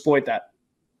 to exploit that.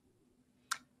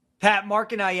 Pat,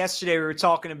 Mark and I yesterday, we were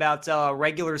talking about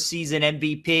regular season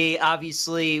MVP,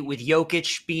 obviously with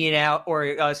Jokic being out,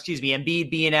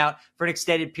 Embiid being out for an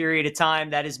extended period of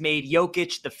time. That has made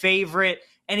Jokic the favorite,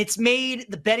 and it's made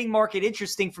the betting market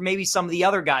interesting for maybe some of the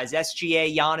other guys,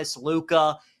 SGA, Giannis,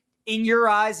 Luka. In your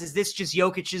eyes, is this just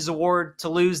Jokic's award to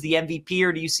lose the MVP,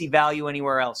 or do you see value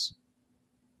anywhere else?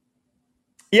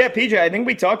 Yeah, PJ, I think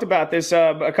we talked about this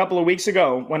a couple of weeks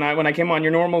ago when I came on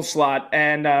your normal slot.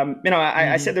 And,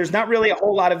 I said there's not really a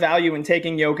whole lot of value in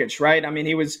taking Jokic, right? I mean,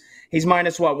 he's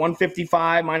minus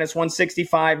 155, minus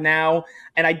 165 now.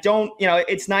 And I don't,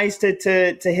 it's nice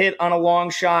to hit on a long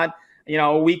shot.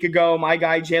 A week ago, my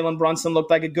guy Jalen Brunson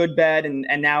looked like a good bet.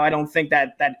 And now I don't think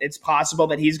that it's possible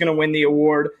that he's going to win the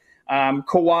award.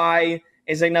 Kawhi,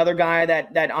 is another guy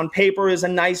that on paper is a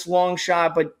nice long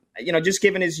shot, but just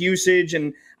given his usage,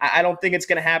 and I don't think it's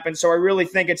going to happen. So I really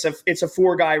think it's a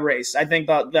 4-guy race. I think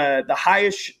the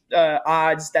highest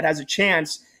odds that has a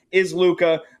chance is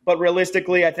Luka, but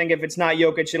realistically, I think if it's not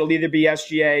Jokic, it'll either be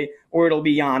SGA or it'll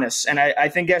be Giannis. And I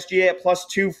think SGA at plus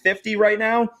 250 right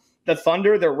now. The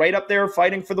Thunder, they're right up there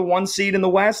fighting for the 1 seed in the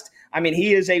West. I mean,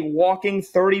 he is a walking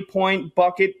 30-point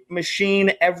bucket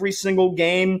machine every single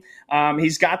game.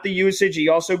 He's got the usage. He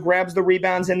also grabs the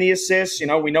rebounds and the assists.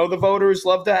 We know the voters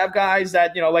love to have guys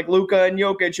that, like Luka and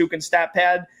Jokic, who can stat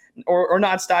pad or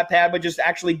not stat pad, but just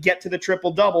actually get to the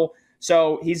triple-double.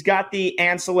 So he's got the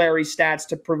ancillary stats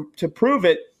to prove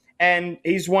it. And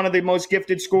he's one of the most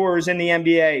gifted scorers in the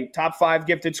NBA, top 5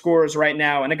 gifted scorers right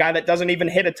now, and a guy that doesn't even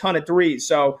hit a ton of threes.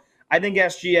 So I think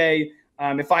SGA,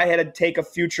 if I had to take a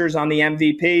futures on the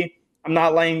MVP, I'm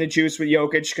not laying the juice with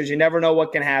Jokic because you never know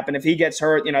what can happen. If he gets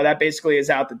hurt, that basically is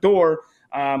out the door.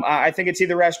 I think it's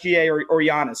either SGA or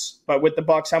Giannis. But with the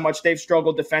Bucks, how much they've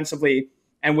struggled defensively,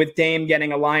 and with Dame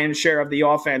getting a lion's share of the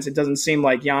offense, it doesn't seem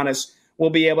like Giannis will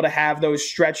be able to have those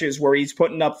stretches where he's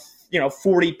putting up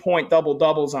 40-point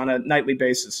double-doubles on a nightly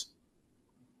basis.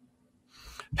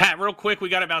 Pat, real quick, we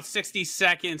got about 60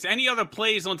 seconds. Any other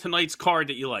plays on tonight's card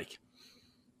that you like?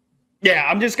 Yeah,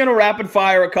 I'm just going to rapid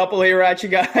fire a couple here at you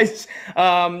guys.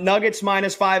 Nuggets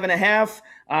minus 5.5.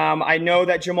 I know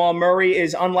that Jamal Murray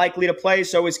is unlikely to play,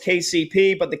 so is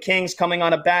KCP, but the Kings coming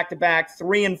on a back-to-back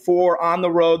 3-4 on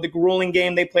the road. The grueling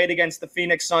game they played against the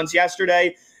Phoenix Suns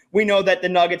yesterday. We know that the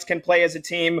Nuggets can play as a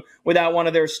team without one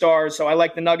of their stars, so I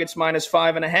like the Nuggets minus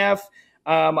 5.5.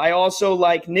 I also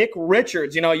like Nick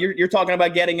Richards. You're talking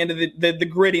about getting into the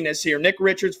grittiness here. Nick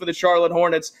Richards for the Charlotte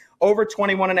Hornets, over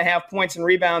 21.5 points and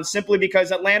rebounds, simply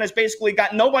because Atlanta's basically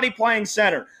got nobody playing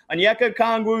center. Onyeka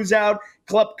Okongwu's out,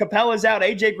 Capella's out,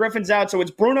 AJ Griffin's out, so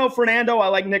it's Bruno Fernando. I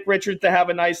like Nick Richards to have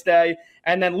a nice day.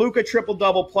 And then Luka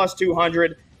triple-double plus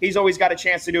 200. He's always got a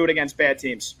chance to do it against bad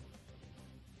teams.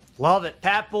 Love it.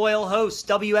 Pat Boyle hosts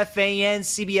WFAN,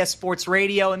 CBS Sports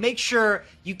Radio. And make sure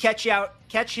you catch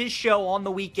his show on the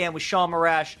weekend with Sean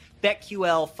Marash,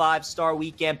 BetQL 5-Star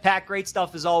Weekend. Pat, great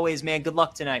stuff as always, man. Good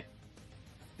luck tonight.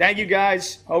 Thank you,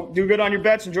 guys. Hope do good on your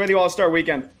bets. Enjoy the All-Star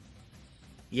Weekend.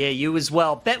 Yeah, you as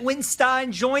well. Bet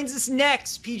Wittenstein joins us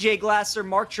next. PJ Glasser,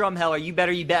 Mark Drumheller, You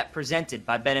Better You Bet, presented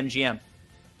by BetMGM.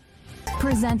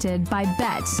 Presented by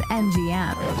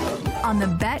BetMGM on the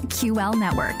BetQL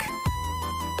Network.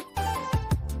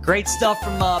 Great stuff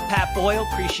from Pat Boyle.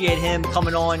 Appreciate him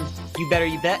coming on You Better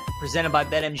You Bet, presented by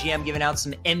BetMGM, giving out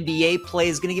some NBA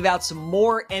plays. Going to give out some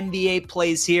more NBA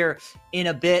plays here in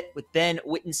a bit with Ben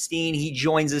Wittenstein. He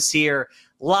joins us here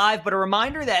live. But a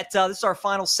reminder that this is our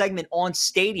final segment on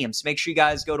Stadium. So make sure you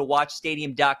guys go to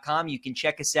watchstadium.com. You can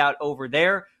check us out over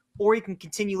there, or you can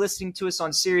continue listening to us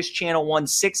on Sirius Channel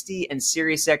 160 and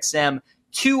Sirius XM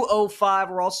 205.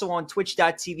 We're also on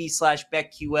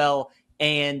twitch.tv/BetQL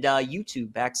and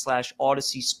YouTube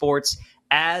 /Odyssey Sports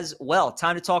as well.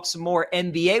 Time to talk some more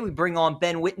NBA. We bring on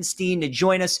Ben Wittenstein to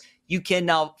join us. You can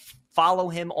follow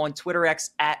him on Twitter X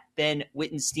 @Ben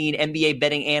Wittenstein, NBA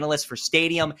betting analyst for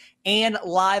Stadium and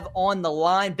Live on the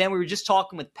Line. Ben, we were just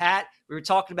talking with Pat. We were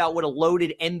talking about what a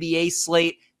loaded NBA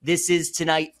slate this is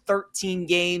tonight. 13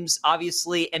 games.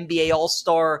 Obviously, NBA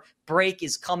All-Star break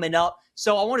is coming up.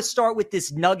 So I want to start with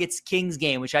this Nuggets-Kings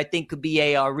game, which I think could be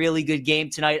a really good game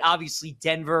tonight. Obviously,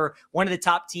 Denver, one of the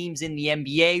top teams in the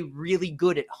NBA, really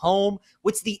good at home.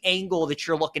 What's the angle that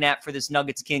you're looking at for this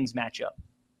Nuggets-Kings matchup?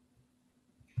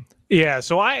 Yeah,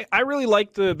 so I really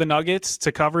like the Nuggets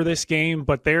to cover this game,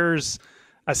 but there's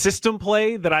a system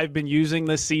play that I've been using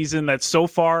this season that so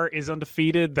far is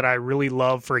undefeated that I really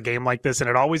love for a game like this, and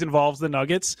it always involves the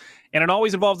Nuggets, and it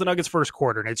always involves the Nuggets first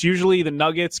quarter, and it's usually the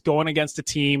Nuggets going against a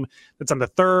team that's on the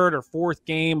third or fourth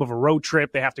game of a road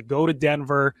trip. They have to go to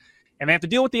Denver, and they have to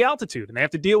deal with the altitude, and they have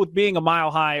to deal with being a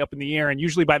mile high up in the air, and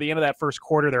usually by the end of that first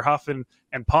quarter, they're huffing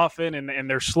and puffing, and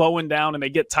they're slowing down, and they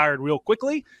get tired real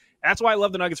quickly. That's why I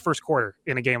love the Nuggets first quarter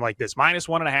in a game like this.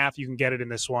 -1.5, you can get it in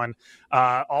this one.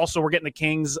 Also, we're getting the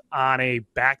Kings on a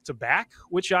back-to-back,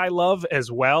 which I love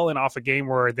as well, and off a game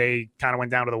where they kind of went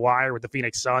down to the wire with the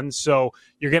Phoenix Suns. So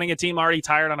you're getting a team already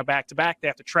tired on a back-to-back. They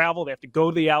have to travel. They have to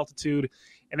go to the altitude,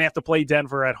 and they have to play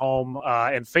Denver at home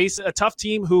and face a tough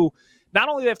team who not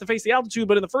only do they have to face the altitude,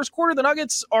 but in the first quarter, the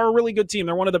Nuggets are a really good team.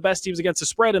 They're one of the best teams against the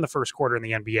spread in the first quarter in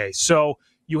the NBA. So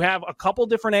you have a couple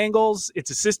different angles. It's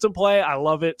a system play. I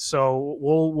love it. So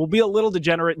we'll be a little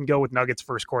degenerate and go with Nuggets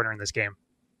first quarter in this game.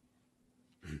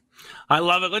 I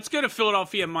love it. Let's go to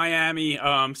Philadelphia, Miami.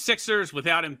 Sixers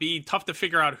without Embiid. Tough to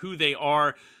figure out who they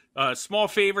are. Small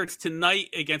favorites tonight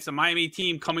against the Miami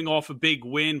team coming off a big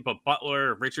win, but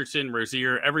Butler, Richardson,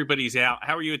 Rozier, everybody's out.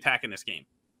 How are you attacking this game?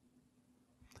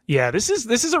 Yeah, this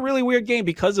is a really weird game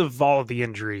because of all of the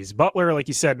injuries. Butler, like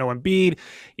you said, no Embiid.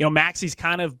 Maxi's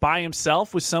kind of by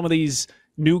himself with some of these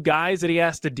new guys that he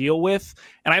has to deal with.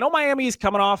 And I know Miami's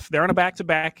coming off. They're on a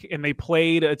back-to-back, and they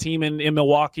played a team in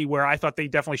Milwaukee where I thought they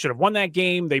definitely should have won that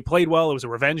game. They played well. It was a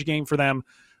revenge game for them.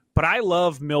 But I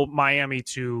love Miami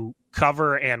to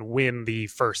cover and win the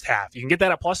first half. You can get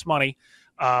that at plus money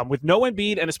with no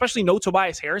Embiid and especially no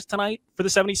Tobias Harris tonight for the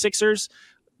 76ers.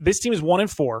 This team is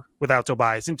 1-4 without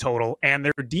Tobias in total, and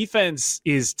their defense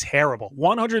is terrible.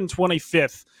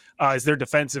 125th is their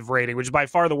defensive rating, which is by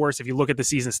far the worst. If you look at the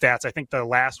season stats, I think the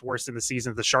last worst in the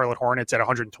season is the Charlotte Hornets at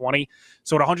 120.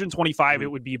 So at 125, it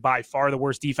would be by far the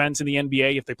worst defense in the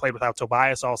NBA if they played without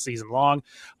Tobias all season long.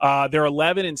 They're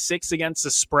 11-6 against the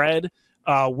spread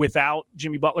without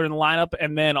Jimmy Butler in the lineup.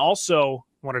 And then also,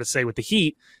 wanted to say with the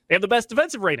Heat, they have the best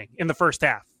defensive rating in the first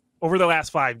half over the last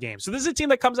 5 games. So this is a team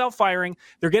that comes out firing.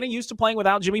 They're getting used to playing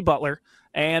without Jimmy Butler,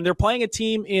 and they're playing a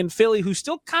team in Philly who's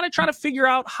still kind of trying to figure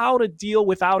out how to deal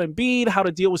without Embiid, how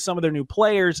to deal with some of their new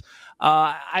players.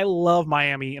 I love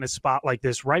Miami in a spot like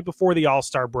this right before the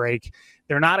All-Star break.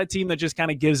 They're not a team that just kind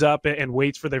of gives up and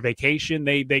waits for their vacation.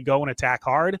 They go and attack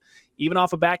hard. Even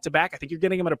off a back-to-back, I think you're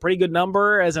getting them at a pretty good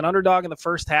number as an underdog in the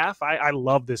first half. I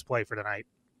love this play for tonight.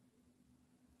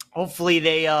 Hopefully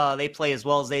they play as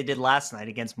well as they did last night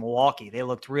against Milwaukee. They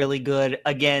looked really good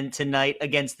again tonight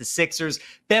against the Sixers.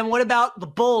 Ben, what about the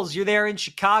Bulls? You're there in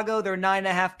Chicago. They're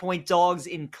 9.5-point dogs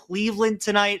in Cleveland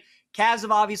tonight. Cavs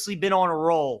have obviously been on a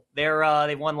roll.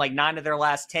 They've won like 9 of their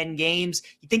last 10 games.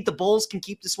 You think the Bulls can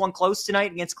keep this one close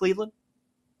tonight against Cleveland?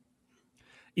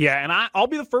 Yeah, and I'll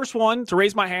be the first one to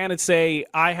raise my hand and say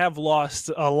I have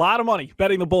lost a lot of money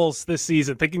betting the Bulls this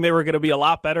season, thinking they were going to be a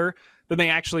lot better than they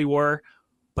actually were.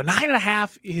 But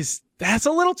 9.5 that's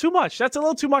a little too much. That's a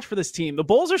little too much for this team. The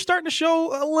Bulls are starting to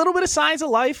show a little bit of signs of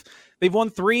life. They've won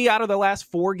 3 out of the last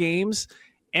 4 games,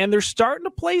 and they're starting to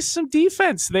play some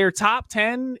defense. They're top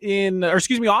 10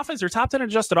 offense. They're top 10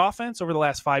 adjusted offense over the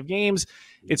last 5 games.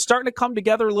 It's starting to come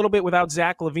together a little bit without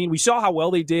Zach LaVine. We saw how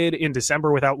well they did in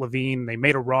December without LaVine. They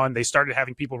made a run. They started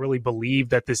having people really believe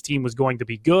that this team was going to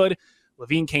be good.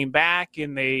 LaVine came back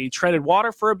and they treaded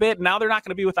water for a bit. Now they're not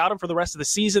going to be without him for the rest of the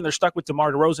season. They're stuck with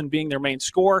DeMar DeRozan being their main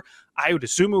scorer. Ayo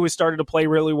Dosunmu has started to play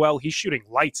really well. He's shooting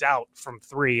lights out from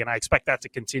 3, and I expect that to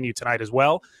continue tonight as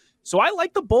well. So I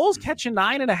like the Bulls catching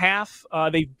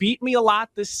 9.5. They've beat me a lot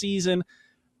this season,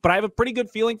 but I have a pretty good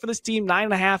feeling for this team.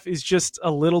 9.5 is just a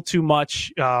little too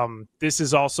much. This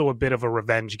is also a bit of a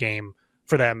revenge game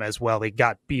for them as well. They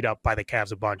got beat up by the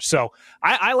Cavs a bunch. So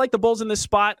I like the Bulls in this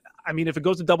spot. I mean, if it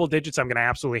goes to double digits, I'm going to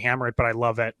absolutely hammer it, but I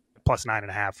love it. Plus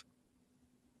 9.5.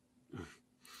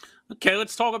 Okay,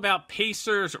 let's talk about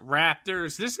Pacers,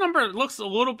 Raptors. This number looks a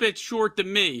little bit short to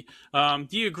me. Do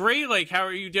you agree?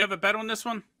 Do you have a bet on this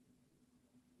one?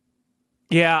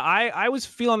 Yeah, I was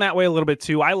feeling that way a little bit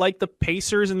too. I like the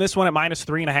Pacers in this one at minus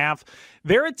 3.5.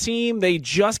 They're a team, they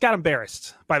just got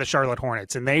embarrassed by the Charlotte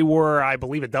Hornets, and they were, I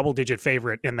believe, a double-digit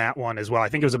favorite in that one as well. I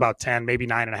think it was about 10, maybe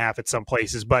 9.5 at some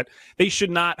places, but they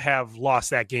should not have lost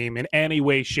that game in any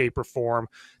way, shape, or form.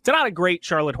 It's not a great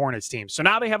Charlotte Hornets team. So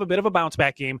now they have a bit of a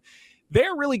bounce-back game.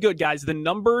 They're really good, guys. The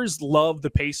numbers love the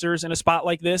Pacers in a spot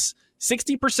like this.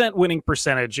 60% winning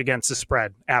percentage against the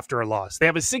spread after a loss. They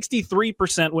have a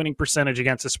 63% winning percentage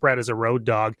against the spread as a road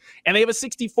dog. And they have a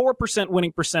 64%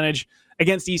 winning percentage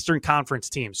against Eastern Conference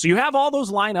teams. So you have all those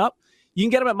line up. You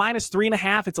can get them at minus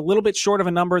 3.5. It's a little bit short of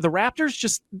a number. The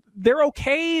Raptors they're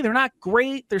okay. They're not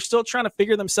great. They're still trying to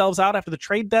figure themselves out after the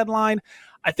trade deadline.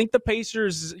 I think the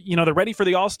Pacers, they're ready for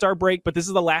the All-Star break, but this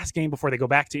is the last game before they go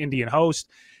back to Indian host.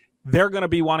 They're going to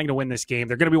be wanting to win this game.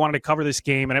 They're going to be wanting to cover this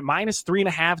game. And at minus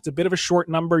 3.5, it's a bit of a short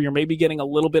number. You're maybe getting a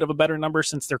little bit of a better number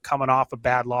since they're coming off a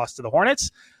bad loss to the Hornets.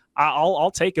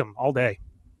 I'll take them all day.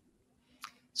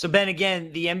 So, Ben,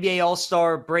 again, the NBA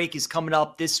All-Star break is coming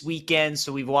up this weekend.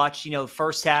 So we've watched,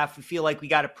 first half. We feel like we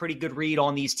got a pretty good read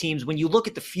on these teams. When you look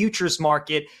at the futures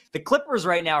market, the Clippers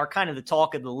right now are kind of the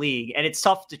talk of the league, and it's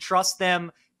tough to trust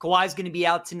them. Kawhi's going to be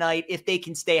out tonight if they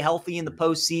can stay healthy in the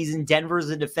postseason. Denver's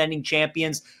the defending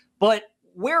champions. But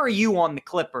where are you on the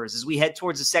Clippers as we head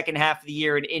towards the second half of the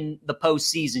year and in the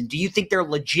postseason? Do you think they're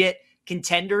legit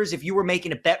contenders? If you were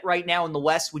making a bet right now in the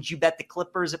West, would you bet the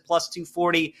Clippers at plus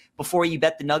 240 before you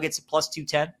bet the Nuggets at plus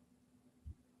 210?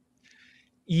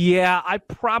 Yeah, I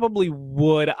probably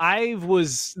would. I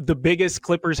was the biggest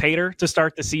Clippers hater to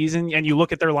start the season, and you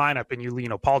look at their lineup and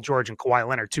you Paul George and Kawhi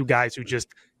Leonard, 2 guys who just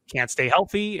can't stay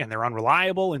healthy and they're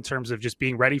unreliable in terms of just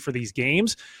being ready for these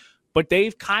games. but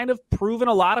they've kind of proven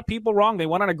a lot of people wrong. They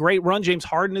went on a great run. James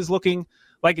Harden is looking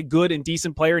like a good and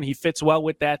decent player, and he fits well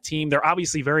with that team. They're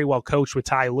obviously very well coached with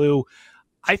Ty Lue.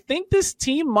 I think this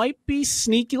team might be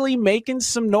sneakily making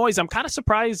some noise. I'm kind of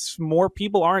surprised more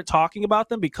people aren't talking about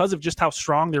them because of just how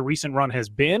strong their recent run has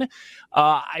been.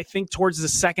 I think towards the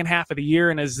second half of the year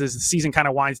and as the season kind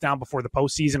of winds down before the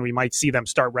postseason, we might see them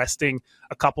start resting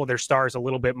a couple of their stars a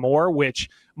little bit more, which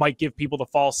might give people the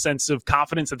false sense of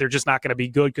confidence that they're just not going to be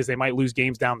good because they might lose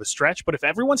games down the stretch. But if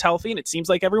everyone's healthy, and it seems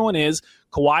like everyone is,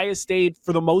 Kawhi has stayed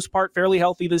for the most part fairly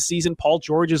healthy this season. Paul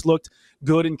George has looked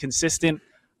good and consistent.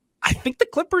 I think the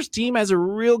Clippers team has a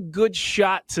real good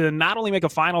shot to not only make a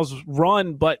finals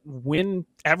run, but win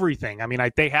everything. I mean,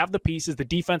 they have the pieces, the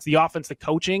defense, the offense, the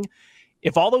coaching.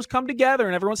 If all those come together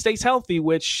and everyone stays healthy,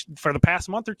 which for the past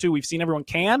month or two we've seen everyone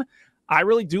can, I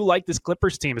really do like this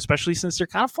Clippers team, especially since they're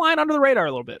kind of flying under the radar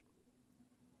a little bit.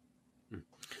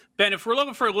 Ben, if we're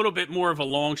looking for a little bit more of a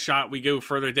long shot, we go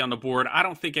further down the board. I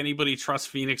don't think anybody trusts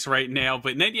Phoenix right now,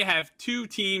 but then you have two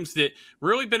teams that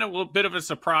really been a little bit of a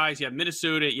surprise. You have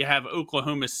Minnesota, you have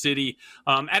Oklahoma City.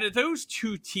 Out of those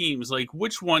two teams, like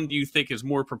which one do you think is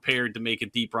more prepared to make a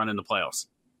deep run in the playoffs?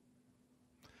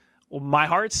 Well, my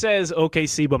heart says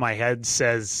OKC, but my head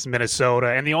says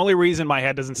Minnesota. And the only reason my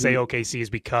head doesn't say OKC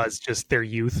is because just their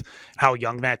youth, how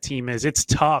young that team is. It's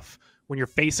tough when you're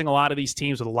facing a lot of these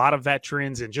teams with a lot of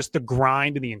veterans and just the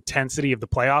grind and the intensity of the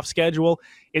playoff schedule.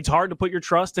 It's hard to put your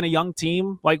trust in a young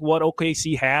team like what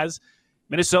OKC has.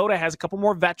 Minnesota has a couple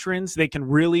more veterans. They can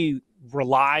really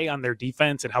rely on their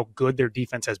defense and how good their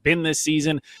defense has been this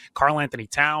season. Karl Anthony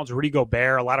Towns, Rudy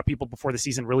Gobert. A lot of people before the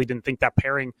season really didn't think that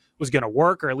pairing was going to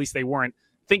work, or at least they weren't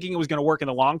thinking it was going to work in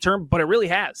the long term, but it really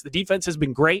has. The defense has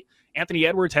been great. Anthony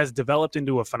Edwards has developed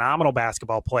into a phenomenal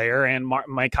basketball player, and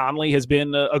Mike Conley has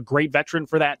been a great veteran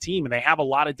for that team, and they have a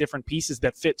lot of different pieces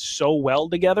that fit so well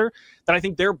together that I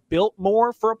think they're built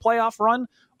more for a playoff run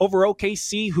over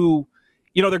OKC, who,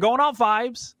 you know, they're going off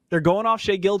vibes. They're going off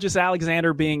Shai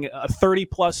Gilgeous-Alexander being a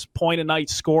 30-plus point a night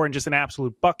score and just an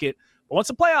absolute bucket. But once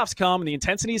the playoffs come and the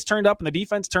intensity is turned up and the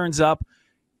defense turns up,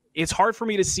 it's hard for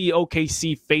me to see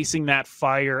OKC facing that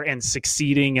fire and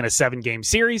succeeding in a 7-game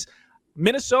series.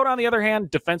 Minnesota, on the other hand,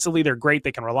 defensively, they're great.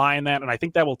 They can rely on that, and I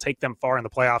think that will take them far in the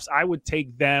playoffs. I would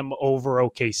take them over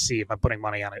OKC if I'm putting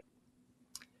money on it.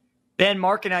 Ben,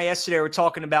 Mark and I yesterday were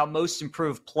talking about most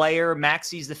improved player.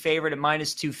 Maxi's the favorite at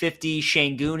minus 250.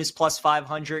 Şengün is plus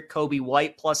 500. Kobe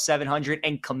White plus 700.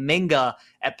 And Kuminga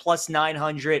at plus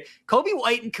 900. Kobe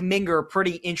White and Kuminga are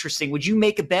pretty interesting. Would you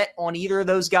make a bet on either of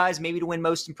those guys maybe to win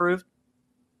most improved?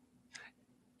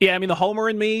 Yeah, I mean, the homer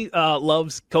in me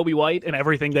loves Kobe White and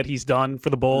everything that he's done for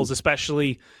the Bulls,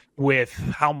 especially with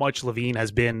how much LaVine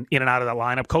has been in and out of that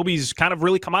lineup. Kobe's kind of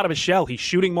really come out of his shell. He's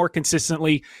shooting more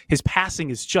consistently. His passing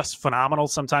is just phenomenal.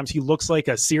 Sometimes he looks like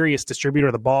a serious distributor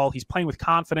of the ball. He's playing with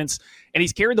confidence, and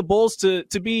he's carried the Bulls to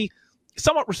be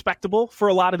somewhat respectable for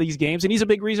a lot of these games, and he's a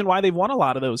big reason why they've won a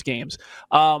lot of those games.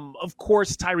 Of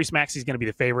course, Tyrese Maxey is going to be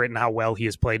the favorite in how well he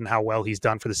has played and how well he's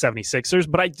done for the 76ers,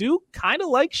 but I do kind of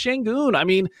like Şengün. I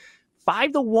mean,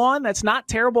 5-1, that's not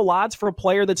terrible odds for a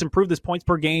player that's improved his points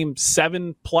per game,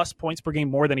 7+ points per game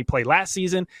more than he played last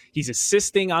season. He's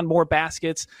assisting on more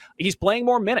baskets. He's playing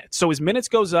more minutes. So his minutes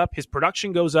goes up, his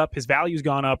production goes up, his value's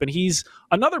gone up, and he's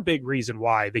another big reason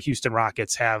why the Houston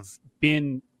Rockets have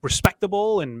been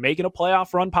respectable and making a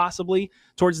playoff run possibly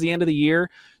towards the end of the year.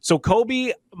 So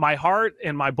Kobe, my heart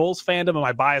and my Bulls fandom and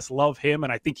my bias love him,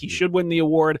 and I think he should win the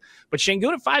award. But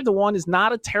Şengün at 5-1 is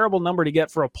not a terrible number to get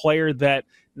for a player that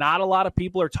not a lot of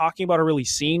people are talking about or really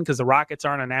seen because the Rockets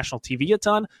aren't on national TV a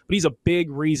ton, but he's a big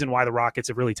reason why the Rockets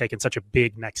have really taken such a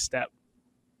big next step.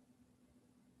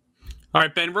 All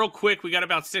right, Ben, real quick, we got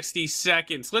about 60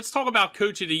 seconds. Let's talk about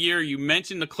Coach of the Year. You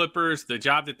mentioned the Clippers, the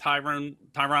job that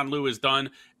Tyronn Lue has done.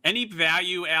 Any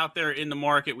value out there in the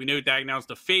market? We know Dagnall's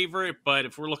the favorite, but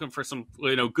if we're looking for some,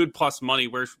 good plus money,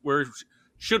 where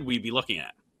should we be looking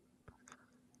at?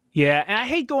 Yeah, and I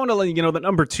hate going to, the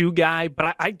number 2 guy,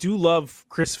 but I do love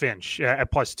Chris Finch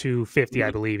at plus 250,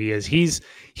 I believe he is.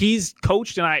 He's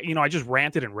coached, and I just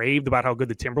ranted and raved about how good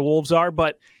the Timberwolves are,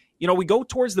 but we go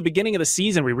towards the beginning of the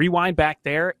season, we rewind back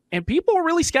there, and people were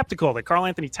really skeptical that Karl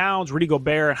Anthony Towns, Rudy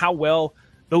Gobert, and how well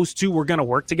those two were going to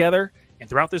work together. And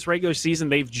throughout this regular season,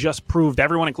 they've just proved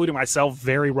everyone, including myself,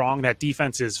 very wrong. That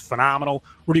defense is phenomenal.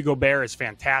 Rudy Gobert is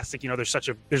fantastic.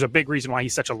 There's a big reason why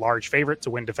he's such a large favorite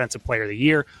to win Defensive Player of the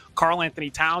Year. Karl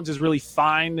Anthony Towns is really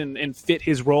fine and fit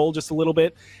his role just a little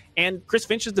bit. And Chris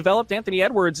Finch has developed Anthony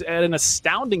Edwards at an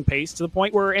astounding pace to the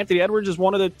point where Anthony Edwards is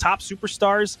one of the top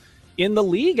superstars in the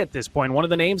league at this point. One of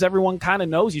the names everyone kind of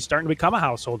knows. He's starting to become a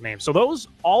household name. So those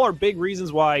all are big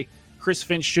reasons why Chris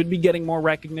Finch should be getting more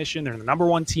recognition. They're the number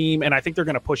one team, and I think they're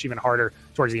going to push even harder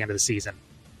towards the end of the season.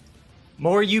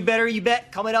 More You Better You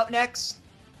Bet coming up next.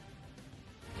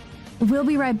 We'll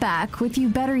be right back with You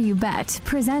Better You Bet,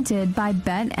 presented by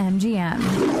BetMGM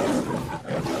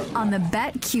on the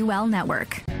BetQL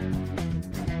network.